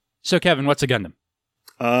So, Kevin, what's a Gundam?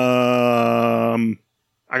 I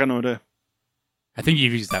got no idea. I think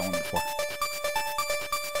you've used that one before.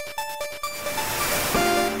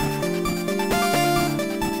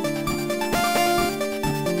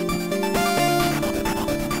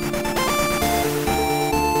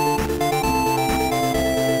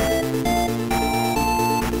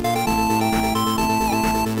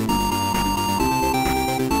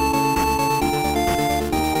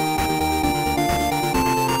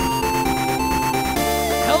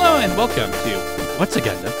 And welcome to What's a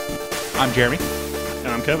Gundam? I'm Jeremy. And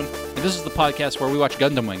I'm Kevin. And this is the podcast where we watch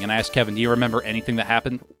Gundam Wing. And I asked Kevin, do you remember anything that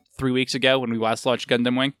happened 3 weeks ago when we last watched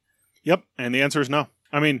Gundam Wing? Yep, and the answer is no.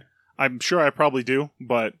 I mean, I'm sure I probably do,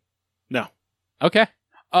 but no. Okay.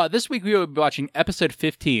 This week we will be watching episode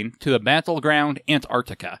 15, To the Battleground,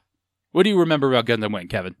 Antarctica. What do you remember about Gundam Wing,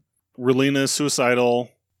 Kevin? Relena is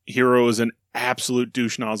suicidal. Hero is an absolute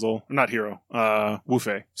douche nozzle. Not Hero. Wu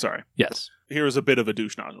Fei, sorry. Yes. Hero's a bit of a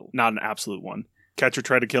douche nozzle, not an absolute one. Catcher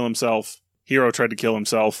tried to kill himself. Hero tried to kill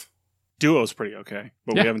himself. Duo's pretty okay,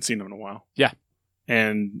 but we haven't seen him in a while. Yeah.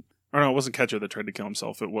 And, or no, it wasn't Catcher that tried to kill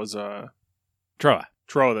himself. It was Troa.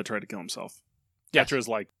 Troa that tried to kill himself. Yes. Catcher is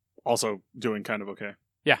like also doing kind of okay.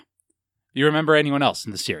 Yeah. Do you remember anyone else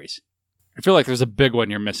in the series? I feel like there's a big one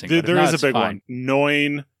you're missing. There is a big one.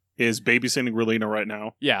 Noin is babysitting Relena right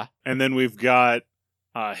now. Yeah. And then we've got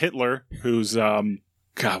Hitler, who's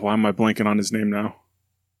God, why am I blanking on his name now?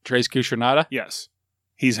 Trace Kushanada? Yes.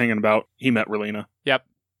 He's hanging about. He met Relena. Yep.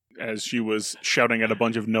 As she was shouting at a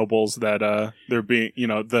bunch of nobles that they're being,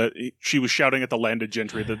 she was shouting at the landed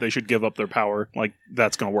gentry that they should give up their power. Like,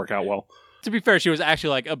 that's going to work out well. To be fair, she was actually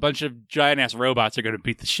like, a bunch of giant-ass robots are going to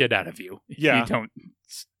beat the shit out of you. Yeah.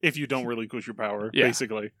 If you don't relinquish your power,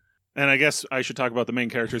 basically. And I guess I should talk about the main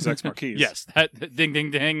character's ex-Marquis. Yes. That ding,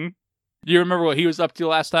 ding, ding. Do you remember what he was up to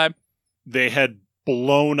last time? They had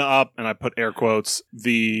blown up, and I put air quotes,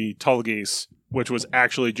 the Tallgeese, which was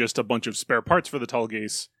actually just a bunch of spare parts for the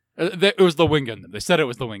Tallgeese. It was the Wing Gundam. They said it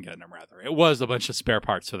was the Wing Gundam, rather. It was a bunch of spare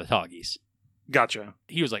parts for the Tallgeese. Gotcha.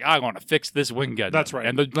 He was like, I want to fix this Wing Gundam. That's right.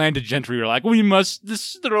 And the landed gentry were like, we must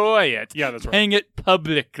destroy it. Yeah, that's right. Hang it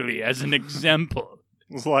publicly as an example.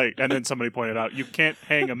 It's like, and then somebody pointed out, you can't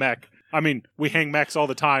hang a mech. I mean, we hang mechs all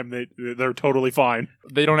the time. They're totally fine.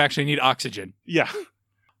 They don't actually need oxygen. Yeah.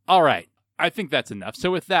 All right. I think that's enough. So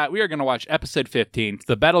with that, we are going to watch episode 15,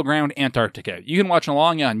 The Battleground, Antarctica. You can watch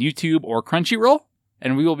along on YouTube or Crunchyroll,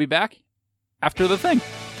 and we will be back after the thing.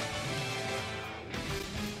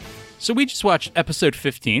 So we just watched episode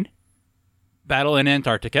 15, Battle in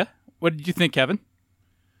Antarctica. What did you think, Kevin?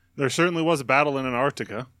 There certainly was a battle in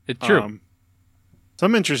Antarctica. It's true.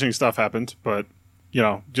 Some interesting stuff happened, but,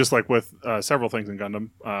 just like with several things in Gundam,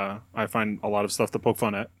 I find a lot of stuff to poke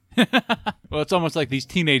fun at. Well, it's almost like these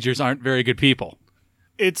teenagers aren't very good people.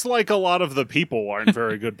 It's like a lot of the people aren't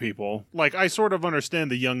very good people. Like, I sort of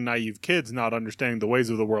understand the young, naive kids not understanding the ways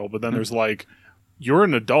of the world, but then there's like, you're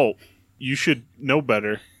an adult. You should know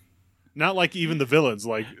better. Not like even the villains,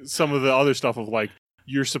 like some of the other stuff of like,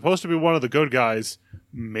 you're supposed to be one of the good guys.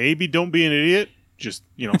 Maybe don't be an idiot. Just,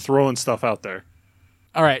 throwing stuff out there.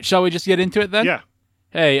 All right, shall we just get into it then? Yeah.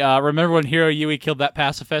 Hey, remember when Hiro Yui killed that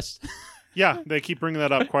pacifist? Yeah, they keep bringing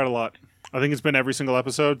that up quite a lot. I think it's been every single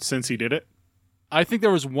episode since he did it. I think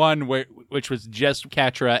there was one which was just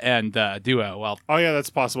Catra and Duo. Well, oh yeah, that's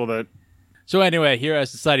possible. So anyway, Hiro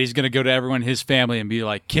has decided he's going to go to everyone in his family and be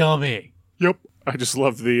like, kill me. Yep. I just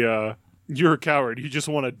love the, you're a coward. You just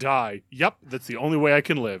want to die. Yep, that's the only way I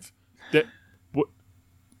can live. Is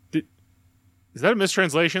that a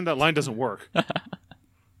mistranslation? That line doesn't work.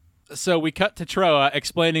 So we cut to Troa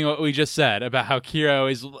explaining what we just said about how Kiro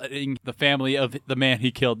is letting the family of the man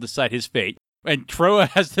he killed decide his fate. And Troa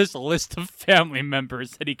has this list of family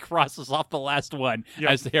members that he crosses off the last one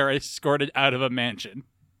as they are escorted out of a mansion.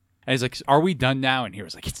 And he's like, are we done now? And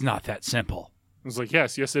Hiro's like, it's not that simple. I was like,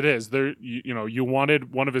 yes, it is. There, you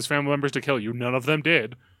wanted one of his family members to kill you. None of them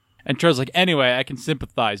did. And Troa's like, anyway, I can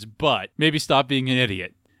sympathize, but maybe stop being an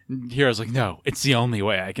idiot. And Hiro's like, no, it's the only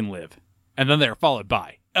way I can live. And then they're followed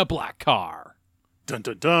by a black car. Dun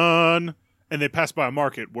dun dun. And they pass by a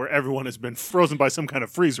market where everyone has been frozen by some kind of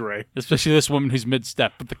freeze ray. Especially this woman who's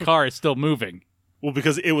mid-step, but the car is still moving. Well,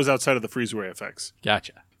 because it was outside of the freeze ray effects.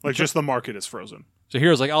 Gotcha. Like, just the market is frozen. So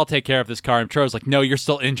Hiro's like, I'll take care of this car. And Troa's like, no, you're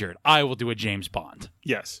still injured. I will do a James Bond.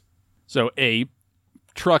 Yes. So a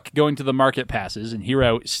truck going to the market passes, and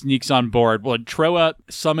Hiro sneaks on board. Well, Troa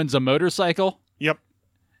summons a motorcycle. Yep.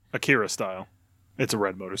 Akira style. It's a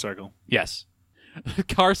red motorcycle. Yes. The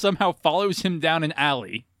car somehow follows him down an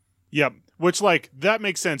alley. Yep. Which, that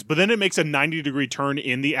makes sense. But then it makes a 90-degree turn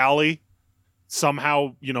in the alley.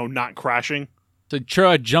 Somehow, not crashing. So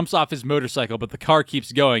Troa jumps off his motorcycle, but the car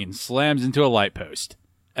keeps going and slams into a light post.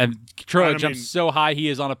 And Troa jumps so high he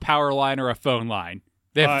is on a power line or a phone line.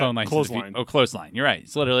 They have phone lines. Clothesline. Clothesline. You're right.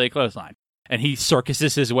 It's literally a clothesline. And he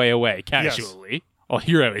circuses his way away casually while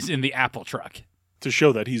Hiro is in the Apple truck. To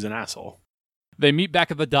show that he's an asshole. They meet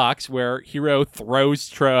back at the docks where Hiro throws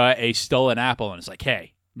Troa a stolen apple and is like,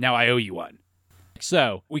 hey, now I owe you one.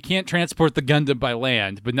 So, we can't transport the Gundam by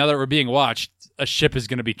land, but now that we're being watched, a ship is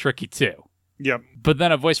going to be tricky too. Yep. But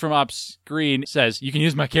then a voice from off screen says, you can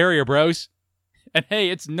use my carrier, bros. And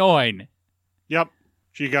hey, it's Noin. Yep.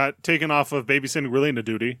 She got taken off of babysitting Relena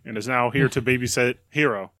duty and is now here to babysit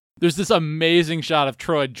Hiro. There's this amazing shot of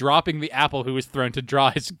Troa dropping the apple who was thrown to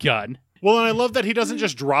draw his gun. Well, and I love that he doesn't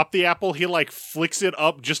just drop the apple, he, like, flicks it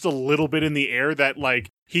up just a little bit in the air that,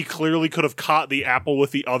 like, he clearly could have caught the apple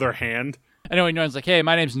with the other hand. Anyway, Noin's like, hey,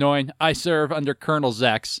 my name's Noin. I serve under Colonel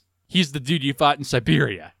Zex. He's the dude you fought in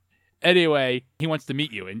Siberia. Anyway, he wants to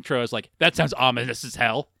meet you. And Troa's like, that sounds ominous as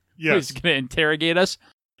hell. Yes. He's going to interrogate us.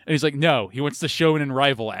 And he's like, no, he wants to show an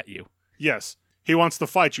rival at you. Yes. He wants to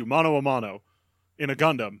fight you, mano a mano, in a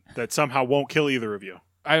Gundam that somehow won't kill either of you.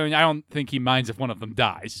 I mean, I don't think he minds if one of them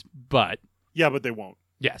dies, but... Yeah, but they won't.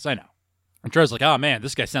 Yes, I know. And Troa's like, oh man,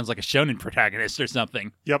 this guy sounds like a shonen protagonist or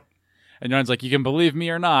something. Yep. And Noin's like, you can believe me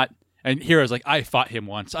or not. And Hiro's like, I fought him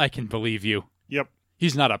once. I can believe you. Yep.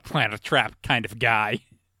 He's not a plant a trap kind of guy.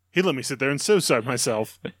 He let me sit there and suicide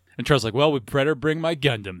myself. And Troa's like, well, we better bring my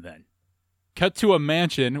Gundam then. Cut to a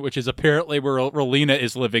mansion, which is apparently where Relena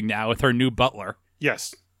is living now with her new butler.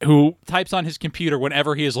 Yes. Who types on his computer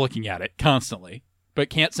whenever he is looking at it, constantly, but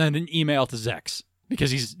can't send an email to Zex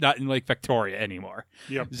because he's not in Lake Victoria anymore.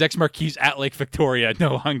 Yep. Zex Marquis at Lake Victoria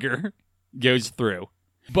no longer goes through.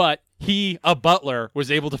 But he, a butler,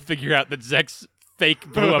 was able to figure out that Zex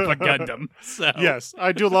fake blew up a Gundam. So. Yes,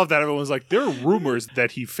 I do love that everyone's like, there are rumors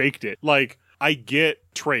that he faked it. Like, I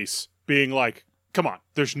get Trace being like, come on,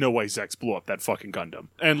 there's no way Zex blew up that fucking Gundam.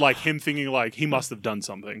 And like him thinking like he must have done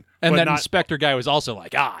something. And but that Inspector guy was also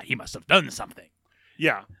like, he must have done something.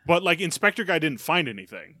 Yeah, but like Inspector guy didn't find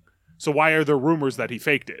anything. So why are there rumors that he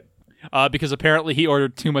faked it? Because apparently he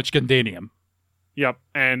ordered too much Gundanium. Yep,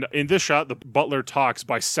 and in this shot, the butler talks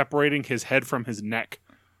by separating his head from his neck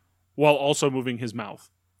while also moving his mouth.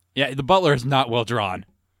 Yeah, the butler is not well drawn.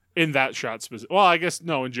 In that shot specifically. Well, I guess,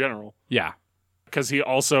 no, in general. Yeah. Because he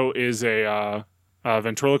also is a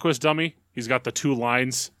ventriloquist dummy. He's got the two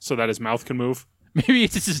lines so that his mouth can move. Maybe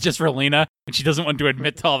this is just Relena, and she doesn't want to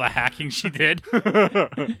admit to all the hacking she did.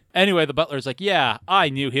 Anyway, the butler's like, yeah, I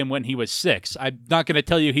knew him when he was 6. I'm not going to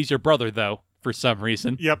tell you he's your brother, though, for some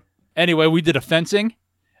reason. Yep. Anyway, we did a fencing,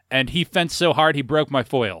 and he fenced so hard he broke my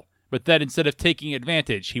foil. But then instead of taking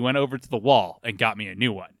advantage, he went over to the wall and got me a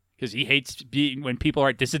new one. Because he hates being when people are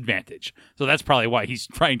at disadvantage. So that's probably why he's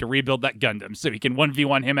trying to rebuild that Gundam, so he can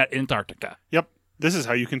 1v1 him at Antarctica. Yep. This is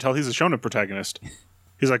how you can tell he's a shonen protagonist.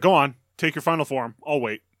 He's like, go on, take your final form. I'll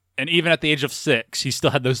wait. And even at the age of 6, he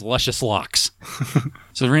still had those luscious locks.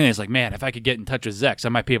 So Renee's like, man, if I could get in touch with Zex, I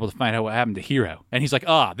might be able to find out what happened to Hiro. And he's like,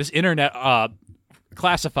 this internet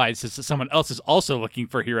classified says that someone else is also looking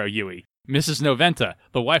for Hiro Yui. Mrs. Noventa,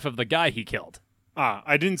 the wife of the guy he killed.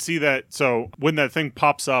 I didn't see that. So when that thing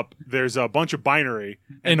pops up, there's a bunch of binary.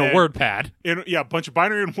 In a word pad. A bunch of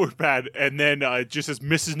binary and word pad. And then it just says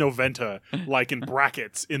Mrs. Noventa, like in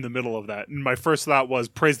brackets in the middle of that. And my first thought was,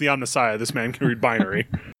 praise the Omnissiah, this man can read binary.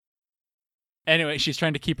 Anyway, she's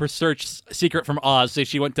trying to keep her search secret from Oz, so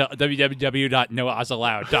she went to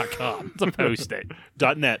www.noozallowed.com to post it.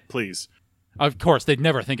 .net, please. Of course, they'd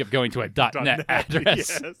never think of going to a .net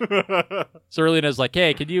address. Yes. So Relina's like,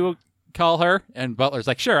 hey, can you call her? And Butler's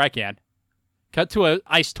like, sure, I can. Cut to an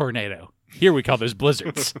ice tornado. Here we call those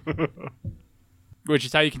blizzards. Which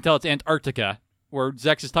is how you can tell it's Antarctica, where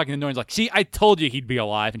Zex is talking to Noin's like, see, I told you he'd be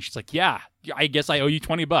alive. And she's like, yeah, I guess I owe you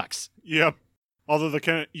 $20. Yep. Although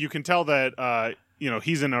you can tell that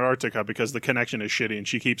he's in Antarctica because the connection is shitty and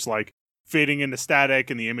she keeps like fading into static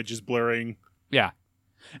and the image is blurring. Yeah.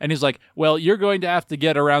 And he's like, well, you're going to have to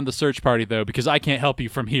get around the search party, though, because I can't help you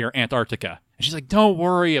from here, Antarctica. And she's like, don't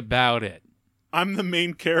worry about it. I'm the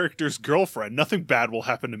main character's girlfriend. Nothing bad will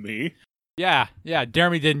happen to me. Yeah.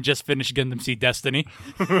 Jeremy didn't just finish Gundam Seed Destiny.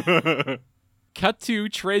 Cut to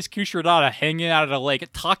Therese Kushirada hanging out at a lake,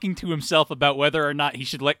 talking to himself about whether or not he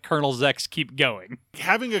should let Colonel Zex keep going.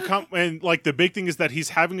 Having and like the big thing is that he's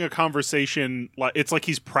having a conversation. It's like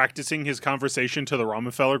he's practicing his conversation to the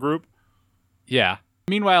Rockefeller group. Yeah.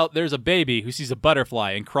 Meanwhile, there's a baby who sees a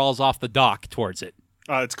butterfly and crawls off the dock towards it.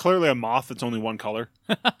 It's clearly a moth. It's only one color.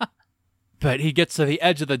 But he gets to the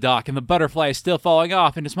edge of the dock, and the butterfly is still falling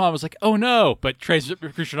off, and his mom was like, oh no! But Therese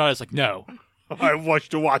Kushirada is like, no. I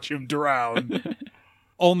watched to watch him drown.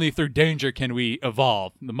 only through danger can we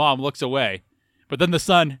evolve. The mom looks away. But then the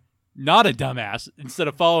son, not a dumbass, instead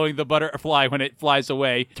of following the butterfly when it flies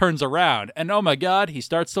away, turns around. And oh my God, he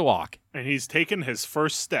starts to walk. And he's taken his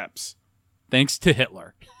first steps. Thanks to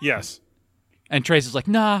Hitler. Yes. And Trace is like,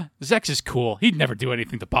 nah, Zex is cool. He'd never do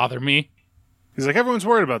anything to bother me. He's like, everyone's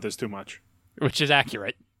worried about this too much. Which is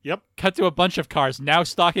accurate. Yep. Cut to a bunch of cars now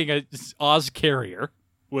stalking a Oz carrier.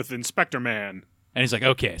 With Inspector Man. And he's like,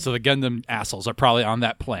 okay, so the Gundam assholes are probably on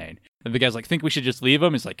that plane. And the guy's like, think we should just leave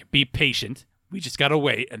them? He's like, be patient. We just gotta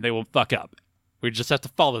wait and they will fuck up. We just have to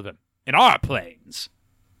follow them in our planes.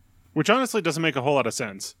 Which honestly doesn't make a whole lot of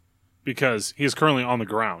sense. Because he is currently on the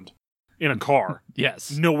ground. In a car.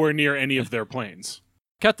 Yes. Nowhere near any of their planes.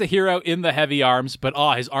 Cut the hero in the heavy arms, but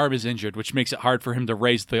his arm is injured, which makes it hard for him to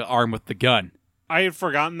raise the arm with the gun. I had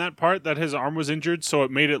forgotten that part, that his arm was injured, so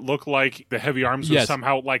it made it look like the heavy arms was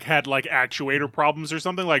somehow had actuator problems or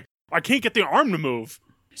something. Like, I can't get the arm to move.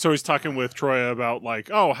 So he's talking with Troya about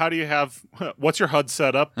how do you have, what's your HUD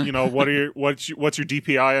setup? You know, what's your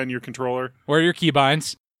DPI on your controller? Where are your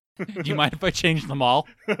keybinds? Do you mind if I change them all?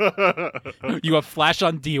 You have flash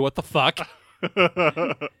on D, what the fuck?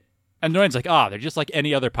 And Noin's like, they're just like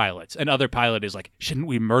any other pilots. And other pilot is like, shouldn't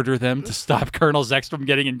we murder them to stop Colonel Zex from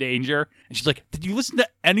getting in danger? And she's like, did you listen to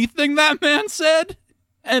anything that man said?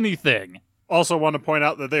 Anything. Also want to point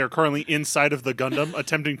out that they are currently inside of the Gundam.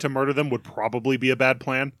 Attempting to murder them would probably be a bad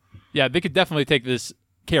plan. Yeah, they could definitely take this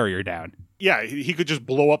carrier down. Yeah, he could just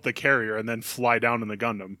blow up the carrier and then fly down in the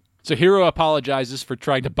Gundam. So Hiro apologizes for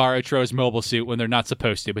trying to borrow Tro's mobile suit when they're not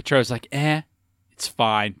supposed to. But Tro's like, it's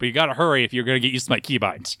fine, but you gotta hurry if you're gonna get used to my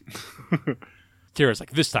keybinds. Tira's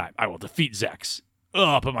like, this time I will defeat Zex.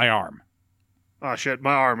 But my arm. Oh shit,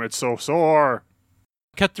 my arm, it's so sore.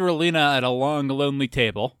 Cut to Relina at a long, lonely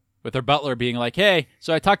table with her butler being like, hey,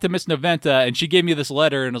 so I talked to Miss Noventa and she gave me this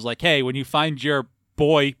letter and was like, hey, when you find your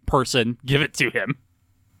boy person, give it to him.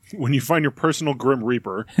 When you find your personal Grim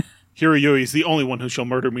Reaper, Hirayui is the only one who shall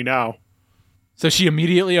murder me now. So she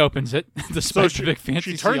immediately opens it, despite the big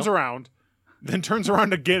fancy She turns seal. around, then turns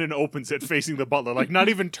around again and opens it facing the butler. Like, not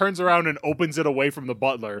even turns around and opens it away from the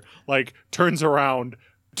butler. Like, turns around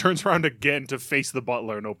again to face the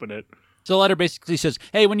butler and open it. So the letter basically says,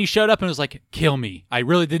 hey, when you showed up and was like, kill me. I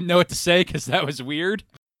really didn't know what to say because that was weird.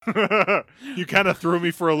 You kind of threw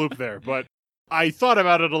me for a loop there, but I thought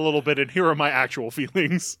about it a little bit, and here are my actual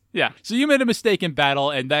feelings. Yeah, so you made a mistake in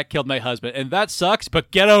battle, and that killed my husband, and that sucks,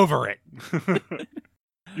 but get over it.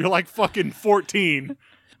 You're like fucking 14.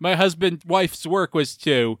 My wife's work was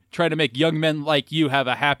to try to make young men like you have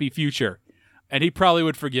a happy future, and he probably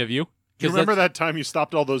would forgive you. Do you remember that time you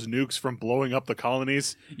stopped all those nukes from blowing up the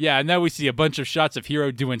colonies? Yeah, and now we see a bunch of shots of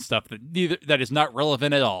Hiro doing stuff that is not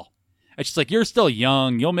relevant at all. It's just like, you're still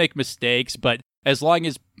young, you'll make mistakes, but as long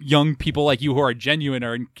as young people like you who are genuine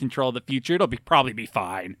are in control of the future, it'll probably be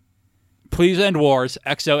fine. Please end wars,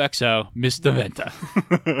 XOXO, Miss Noventa.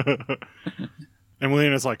 And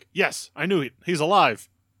Melina's like, yes, I knew it. He's alive.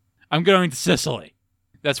 I'm going to Sicily.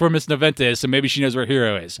 That's where Miss Noventa is, so maybe she knows where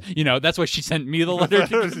Hiro is. You know, that's why she sent me the letter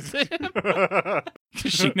to him.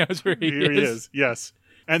 Because she knows where he is. Yes.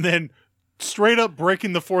 And then, straight up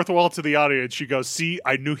breaking the fourth wall to the audience, she goes, see,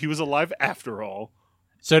 I knew he was alive after all.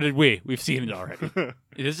 So did we. We've seen it already.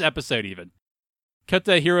 This episode, even. Cut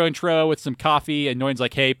to Hiro and Tro with some coffee, and Noin's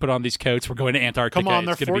like, hey, put on these coats. We're going to Antarctica. Come on,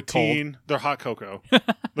 they're it's gonna 14. Be cold. They're hot cocoa.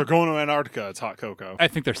 They're going to Antarctica. It's hot cocoa. I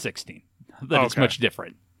think they're 16. It's much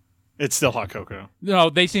different. It's still hot cocoa. No,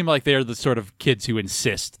 they seem like they're the sort of kids who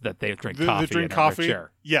insist that they drink coffee. They drink coffee?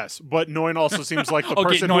 Chair. Yes, but Noin also seems like the Okay,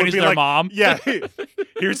 person Noin who would is be their like, mom. yeah,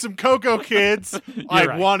 here's some cocoa, kids. I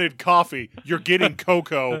right. wanted coffee. You're getting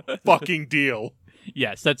cocoa. Fucking deal.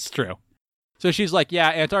 Yes, that's true. So she's like, yeah,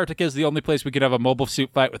 Antarctica is the only place we could have a mobile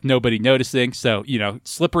suit fight with nobody noticing. So,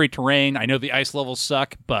 slippery terrain. I know the ice levels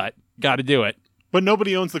suck, but got to do it. But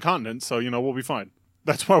nobody owns the continent, so, we'll be fine.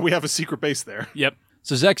 That's why we have a secret base there. Yep.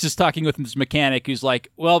 So Zex is talking with this mechanic who's like,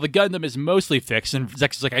 well, the Gundam is mostly fixed. And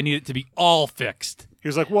Zex is like, I need it to be all fixed. He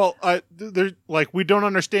was like, well, we don't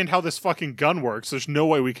understand how this fucking gun works. There's no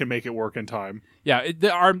way we can make it work in time. Yeah,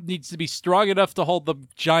 the arm needs to be strong enough to hold the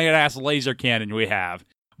giant-ass laser cannon we have.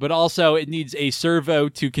 But also, it needs a servo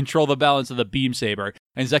to control the balance of the beam saber.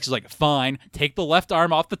 And Zex is like, fine, take the left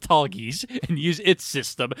arm off the Tallgeese and use its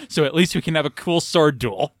system, so at least we can have a cool sword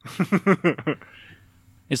duel.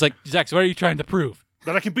 It's like, Zex, what are you trying to prove?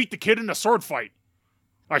 That I can beat the kid in a sword fight.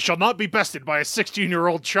 I shall not be bested by a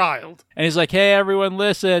 16-year-old child. And he's like, hey, everyone,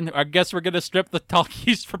 listen. I guess we're going to strip the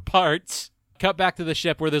Tallgeese for parts. Cut back to the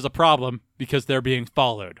ship where there's a problem because they're being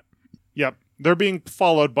followed. Yep. They're being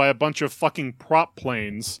followed by a bunch of fucking prop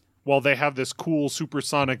planes while they have this cool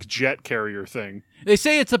supersonic jet carrier thing. They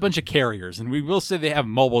say it's a bunch of carriers, and we will say they have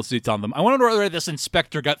mobile suits on them. I wonder whether this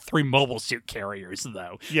inspector got 3 mobile suit carriers,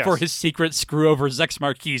 though, for his secret screw-over Zex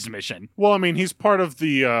Marquis mission. Well, I mean, he's part of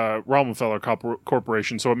the Raumenfeller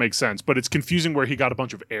Corporation, so it makes sense, but it's confusing where he got a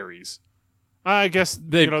bunch of Ares. I guess,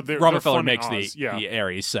 Raumenfeller makes the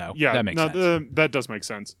Ares, so that makes sense. That does make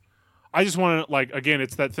sense. I just want to, again,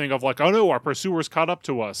 it's that thing of oh no, our pursuers caught up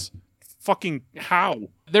to us. Fucking how?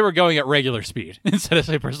 They were going at regular speed instead of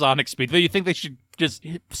supersonic speed. You think they should just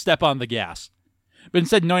step on the gas. But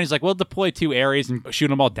instead, Noin's like, we'll deploy 2 Ares and shoot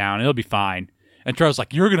them all down, and it'll be fine. And Tro's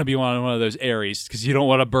like, you're going to be one of those Ares because you don't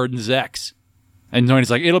want to burden Zex. And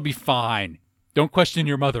Noin's like, it'll be fine. Don't question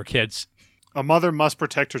your mother, kids. A mother must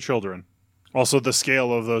protect her children. Also, the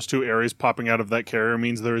scale of those 2 Ares popping out of that carrier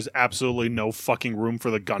means there is absolutely no fucking room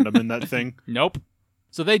for the Gundam in that thing. Nope.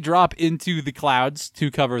 So they drop into the clouds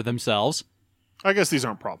to cover themselves. I guess these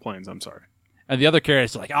aren't prop planes, I'm sorry. And the other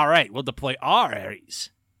carriers are like, all right, we'll deploy our Ares.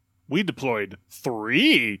 We deployed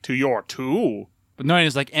 3 to your 2. But Noin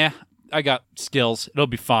is like, I got skills. It'll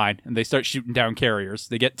be fine. And they start shooting down carriers.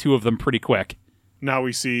 They get 2 of them pretty quick. Now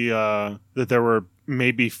we see that there were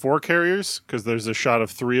maybe 4 carriers, because there's a shot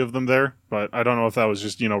of 3 of them there. But I don't know if that was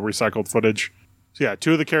just, recycled footage. So yeah,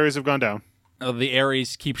 2 of the carriers have gone down. The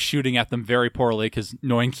Ares keep shooting at them very poorly because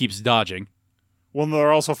Noin keeps dodging. Well,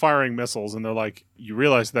 they're also firing missiles, and they're like, you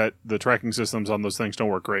realize that the tracking systems on those things don't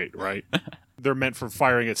work great, right? They're meant for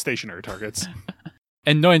firing at stationary targets.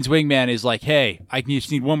 And Noin's wingman is like, hey, I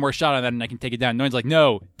just need one more shot on that and I can take it down. Noin's like,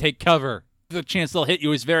 no, take cover. The chance they'll hit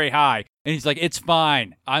you is very high. And he's like, it's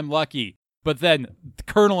fine. I'm lucky. But then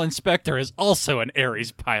Colonel Inspector is also an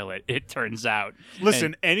Ares pilot, it turns out.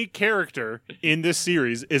 Listen, any character in this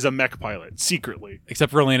series is a mech pilot, secretly.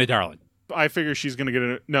 Except for Elena Darlin. I figure she's going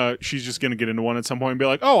to she's just going to get into one at some point and be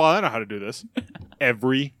like, oh, well, I know how to do this.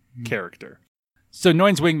 Every character. So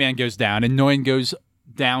Noin's wingman goes down, and Noin goes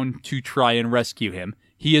down to try and rescue him.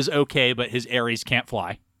 He is okay, but his Ares can't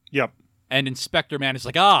fly. Yep. And Inspector Man is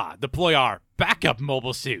like, deploy our backup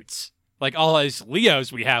mobile suits. Like all these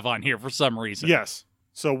Leos we have on here for some reason. Yes.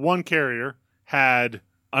 So one carrier had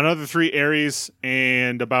another 3 Ares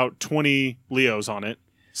and about 20 Leos on it,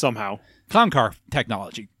 somehow. Concar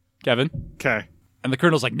technology, Kevin. Okay. And the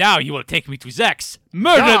Colonel's like, now you will take me to Zex.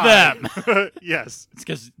 Murder them! Yes. It's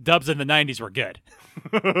because dubs in the 90s were good.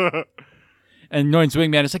 And Noin's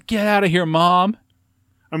wingman is like, get out of here, Mom.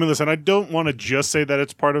 I mean, listen, I don't want to just say that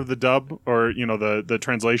it's part of the dub or, the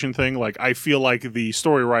translation thing. Like, I feel like the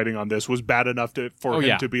story writing on this was bad enough for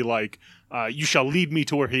him to be like, you shall lead me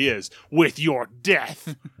to where he is with your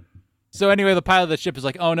death. So anyway, the pilot of the ship is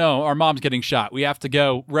like, oh no, our mom's getting shot. We have to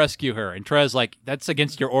go rescue her. And Trez like, that's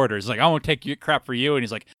against your orders. Like, I won't take your crap for you. And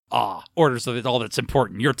he's like, orders are all that's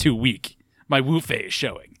important. You're too weak. My Wu-Fei is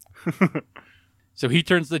showing. So he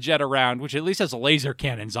turns the jet around, which at least has laser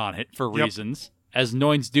cannons on it for reasons. As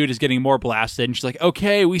Noin's dude is getting more blasted, and she's like,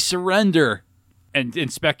 okay, we surrender. And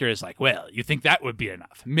Inspector is like, well, you think that would be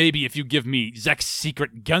enough? Maybe if you give me Zek's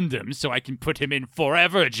secret Gundam so I can put him in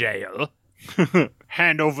forever jail.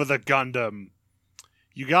 Hand over the Gundam.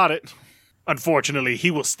 You got it. Unfortunately,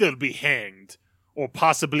 he will still be hanged. Or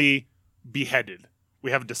possibly beheaded.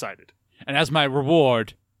 We haven't decided. And as my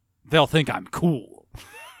reward, they'll think I'm cool.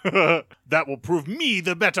 That will prove me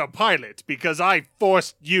the better pilot, because I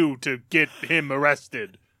forced you to get him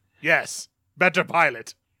arrested. Yes, better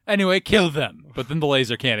pilot. Anyway, kill them. But then the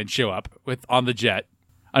laser cannons show up on the jet.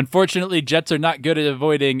 Unfortunately, jets are not good at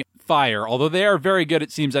avoiding fire, although they are very good,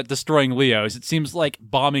 it seems, at destroying Leos. It seems like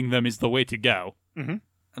bombing them is the way to go. Mm-hmm.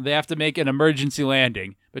 And they have to make an emergency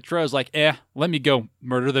landing. But Tro's like, let me go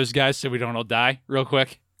murder those guys so we don't all die real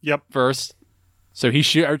quick. Yep. First. So he's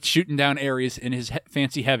shooting down Ares in his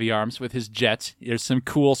fancy heavy arms with his jets. There's some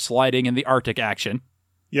cool sliding in the Arctic action.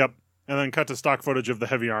 Yep. And then cut to stock footage of the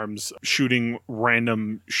heavy arms shooting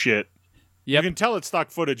random shit. Yep. You can tell it's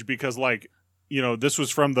stock footage because, this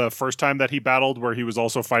was from the first time that he battled where he was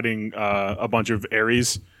also fighting a bunch of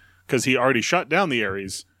Ares because he already shot down the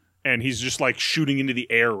Ares and he's just, shooting into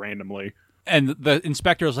the air randomly. And the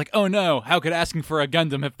Inspector was like, oh no, how could asking for a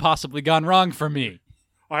Gundam have possibly gone wrong for me?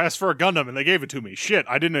 I asked for a Gundam and they gave it to me. Shit,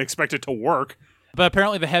 I didn't expect it to work. But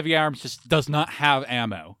apparently the heavy arms just does not have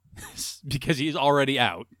ammo because he's already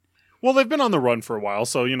out. Well, they've been on the run for a while,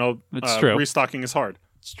 so, it's true. Restocking is hard.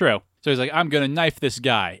 It's true. So he's like, I'm going to knife this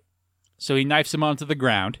guy. So he knifes him onto the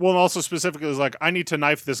ground. Well, and also specifically is like, I need to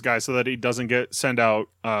knife this guy so that he doesn't send out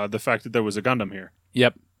the fact that there was a Gundam here.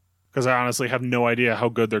 Yep. Because I honestly have no idea how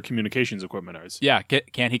good their communications equipment is. Yeah,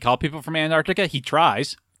 can't he call people from Antarctica? He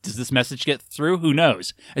tries. Does this message get through? Who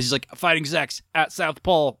knows? As he's like, fighting Zex at South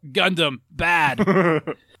Pole, Gundam, bad.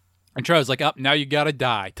 And Troa's like, up, now you gotta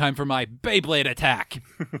die. Time for my Beyblade attack.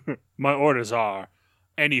 My orders are,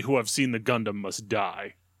 any who have seen the Gundam must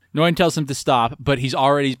die. Noin tells him to stop, but he's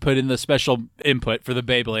already put in the special input for the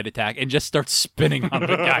Beyblade attack and just starts spinning on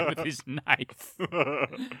the guy with his knife.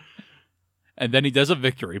 And then he does a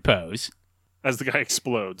victory pose. As the guy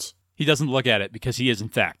explodes. He doesn't look at it because he is, in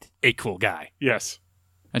fact, a cool guy. Yes.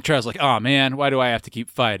 And Troa's like, oh man, why do I have to keep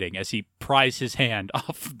fighting? As he pries his hand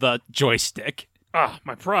off the joystick. Ah,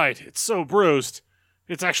 my pride. It's so bruised.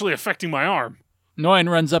 It's actually affecting my arm. Noin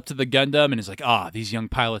runs up to the Gundam and is like, these young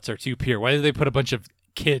pilots are too pure. Why do they put a bunch of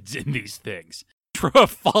kids in these things? Troa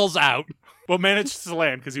falls out. Well, manages to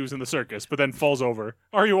land because he was in the circus, but then falls over.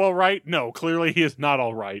 Are you all right? No, clearly he is not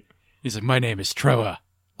all right. He's like, my name is Troa.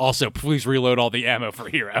 Also, please reload all the ammo for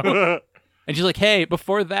Hero. And she's like, hey,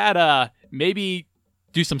 before that, maybe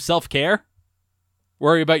do some self-care?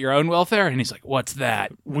 Worry about your own welfare? And he's like, what's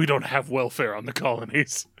that? We don't have welfare on the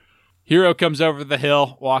colonies. Hero comes over the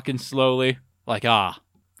hill, walking slowly, like,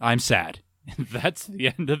 I'm sad. And that's the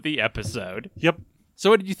end of the episode. Yep. So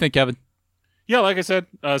what did you think, Kevin? Yeah, like I said,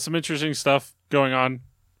 some interesting stuff going on.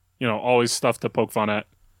 You know, always stuff to poke fun at.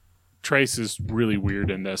 Trace is really weird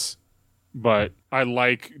in this. But I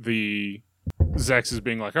like the Zex is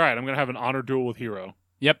being like, all right, I'm going to have an honor duel with Hero.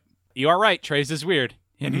 Yep. You are right. Trace is weird.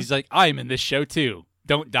 And he's like, I'm in this show too.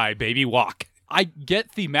 Don't die, baby. Walk. I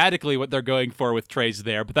get thematically what they're going for with Trace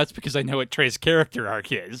there, but that's because I know what Trace's character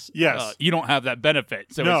arc is. Yes. You don't have that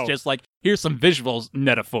benefit. So No. It's just like, here's some visuals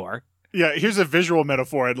metaphor. Yeah, here's a visual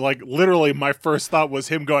metaphor. And like, literally, my first thought was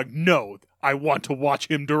him going, no, I want to watch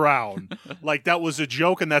him drown. Like, that was a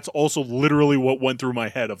joke. And that's also literally what went through my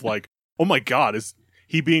head of like, oh my God, is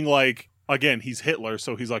he being like, again, he's Hitler,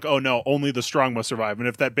 so he's like, oh no, only the strong must survive. And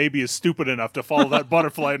if that baby is stupid enough to follow that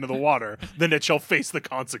butterfly into the water, then it shall face the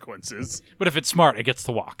consequences. But if it's smart, it gets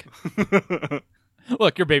to walk.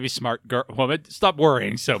 Look, your baby's smart, woman. Stop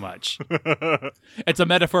worrying so much. It's a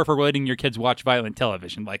metaphor for letting your kids watch violent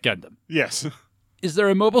television like Gundam. Yes. Is there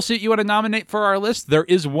a mobile suit you want to nominate for our list? There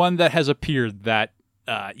is one that has appeared that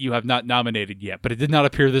you have not nominated yet, but it did not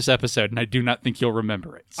appear this episode, and I do not think you'll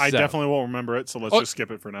remember it. I definitely won't remember it, so let's just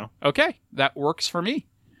skip it for now. Okay, that works for me.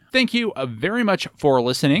 Thank you very much for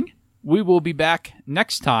listening. We will be back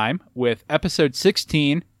next time with episode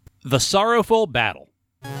 16, The Sorrowful Battle.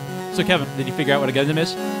 So, Kevin, did you figure out what a Gundam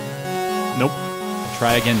is? Nope.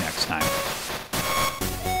 Try again next time.